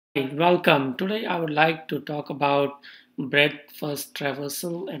Hi, welcome. Today I would like to talk about breadth-first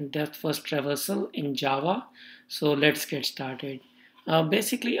traversal and depth-first traversal in Java. So let's get started.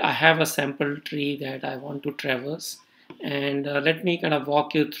 Basically, I have a sample tree that I want to traverse, and let me kind of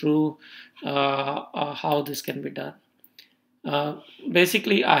walk you through how this can be done. Uh,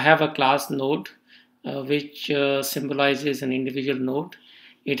 Basically, I have a class node which symbolizes an individual node.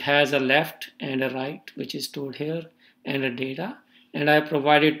 It has a left and a right, which is stored here, and a data. And I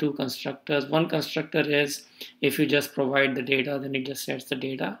provided two constructors. One constructor is if you just provide the data, then it just sets the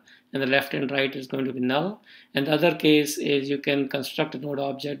data, and the left and right is going to be null. And the other case is you can construct a node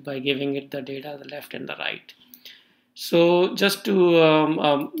object by giving it the data, the left and the right. So just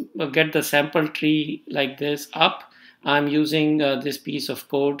to get the sample tree like this up, I'm using this piece of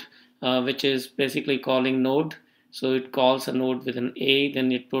code, which is basically calling node. So it calls a node with an A,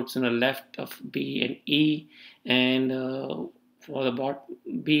 then it puts in a left of B and E, and for the bot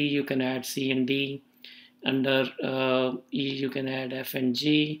B you can add C and D. Under E you can add F and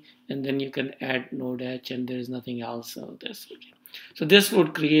G, and then you can add node H, and there is nothing else of this. So this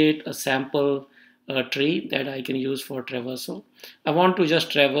would create a sample tree that I can use for traversal. I want to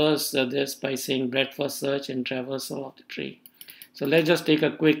just traverse this by saying breadth first search and traversal of the tree. So let's just take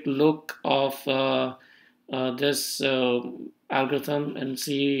a quick look of this algorithm and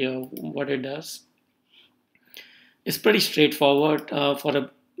see what it does. It's pretty straightforward. For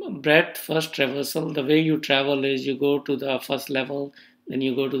a breadth first traversal, the way you travel is you go to the first level, then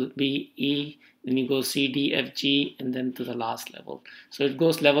you go to the B, E, then you go C, D, F, G, and then to the last level. So it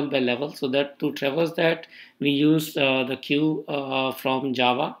goes level by level. So that to traverse that, we use the queue from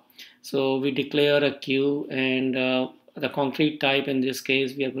Java. So we declare a queue, and the concrete type in this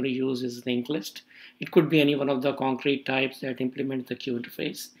case we are going to use is linked list. It could be any one of the concrete types that implement the queue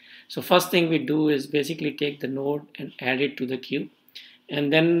interface. So first thing we do is basically take the node and add it to the queue.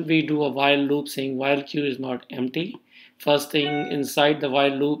 And then we do a while loop saying while queue is not empty. First thing inside the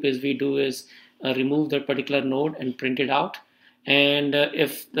while loop is we do is remove that particular node and print it out. And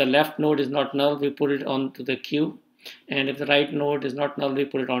if the left node is not null, we put it onto the queue. And if the right node is not null, we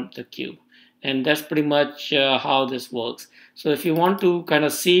put it onto the queue. And that's pretty much how this works. So if you want to kind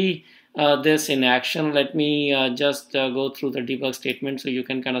of see this in action, let me just go through the debug statement so you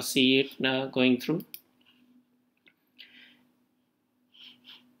can kind of see it going through.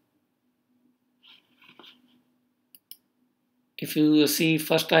 If you see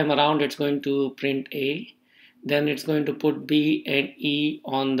first time around, it's going to print A, then it's going to put B and E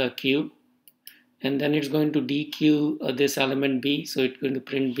on the queue, and then it's going to dequeue this element B, so it's going to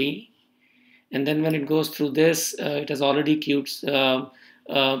print B. And then when it goes through this, it has already queued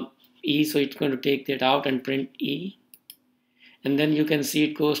E, so it's going to take that out and print E. And then you can see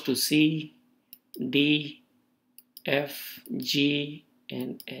it goes to C, D, F, G,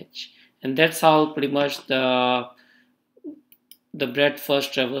 and H. And that's how pretty much the breadth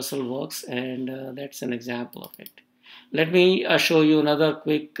first traversal works, and that's an example of it. Let me show you another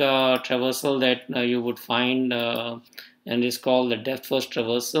quick traversal that you would find, and it's called the depth first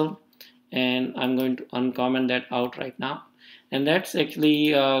traversal. And I'm going to uncomment that out right now. And that's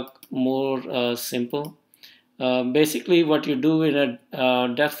actually more simple. Basically, what you do in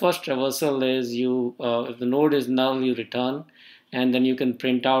a depth first traversal is you, if the node is null, you return, and then you can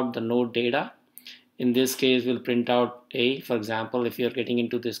print out the node data. In this case, we'll print out A, for example, if you're getting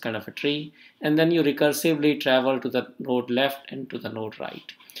into this kind of a tree, and then you recursively travel to the node left and to the node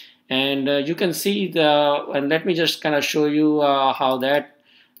right. And you can see and let me just kind of show you how that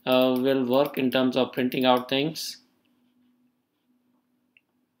will work in terms of printing out things.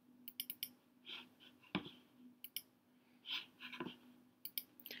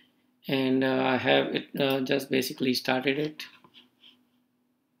 And I have it just basically started it.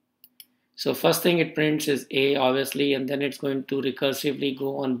 So first thing it prints is A, obviously, and then it's going to recursively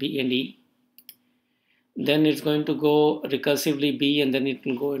go on B and E. Then it's going to go recursively B, and then it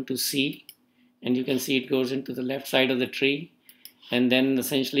will go into C. And you can see it goes into the left side of the tree, and then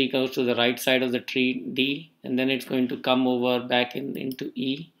essentially goes to the right side of the tree, D, and then it's going to come over back into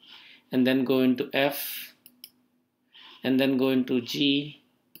E, and then go into F, and then go into G,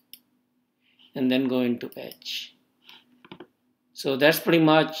 and then go into H. So that's pretty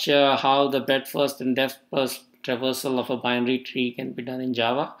much how the breadth first and depth first traversal of a binary tree can be done in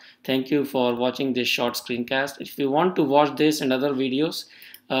Java. Thank you for watching this short screencast. If you want to watch this and other videos,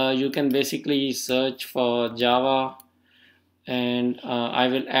 you can basically search for Java, and I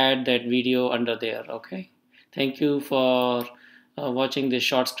will add that video under there. Okay. Thank you for watching this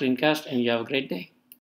short screencast, and you have a great day.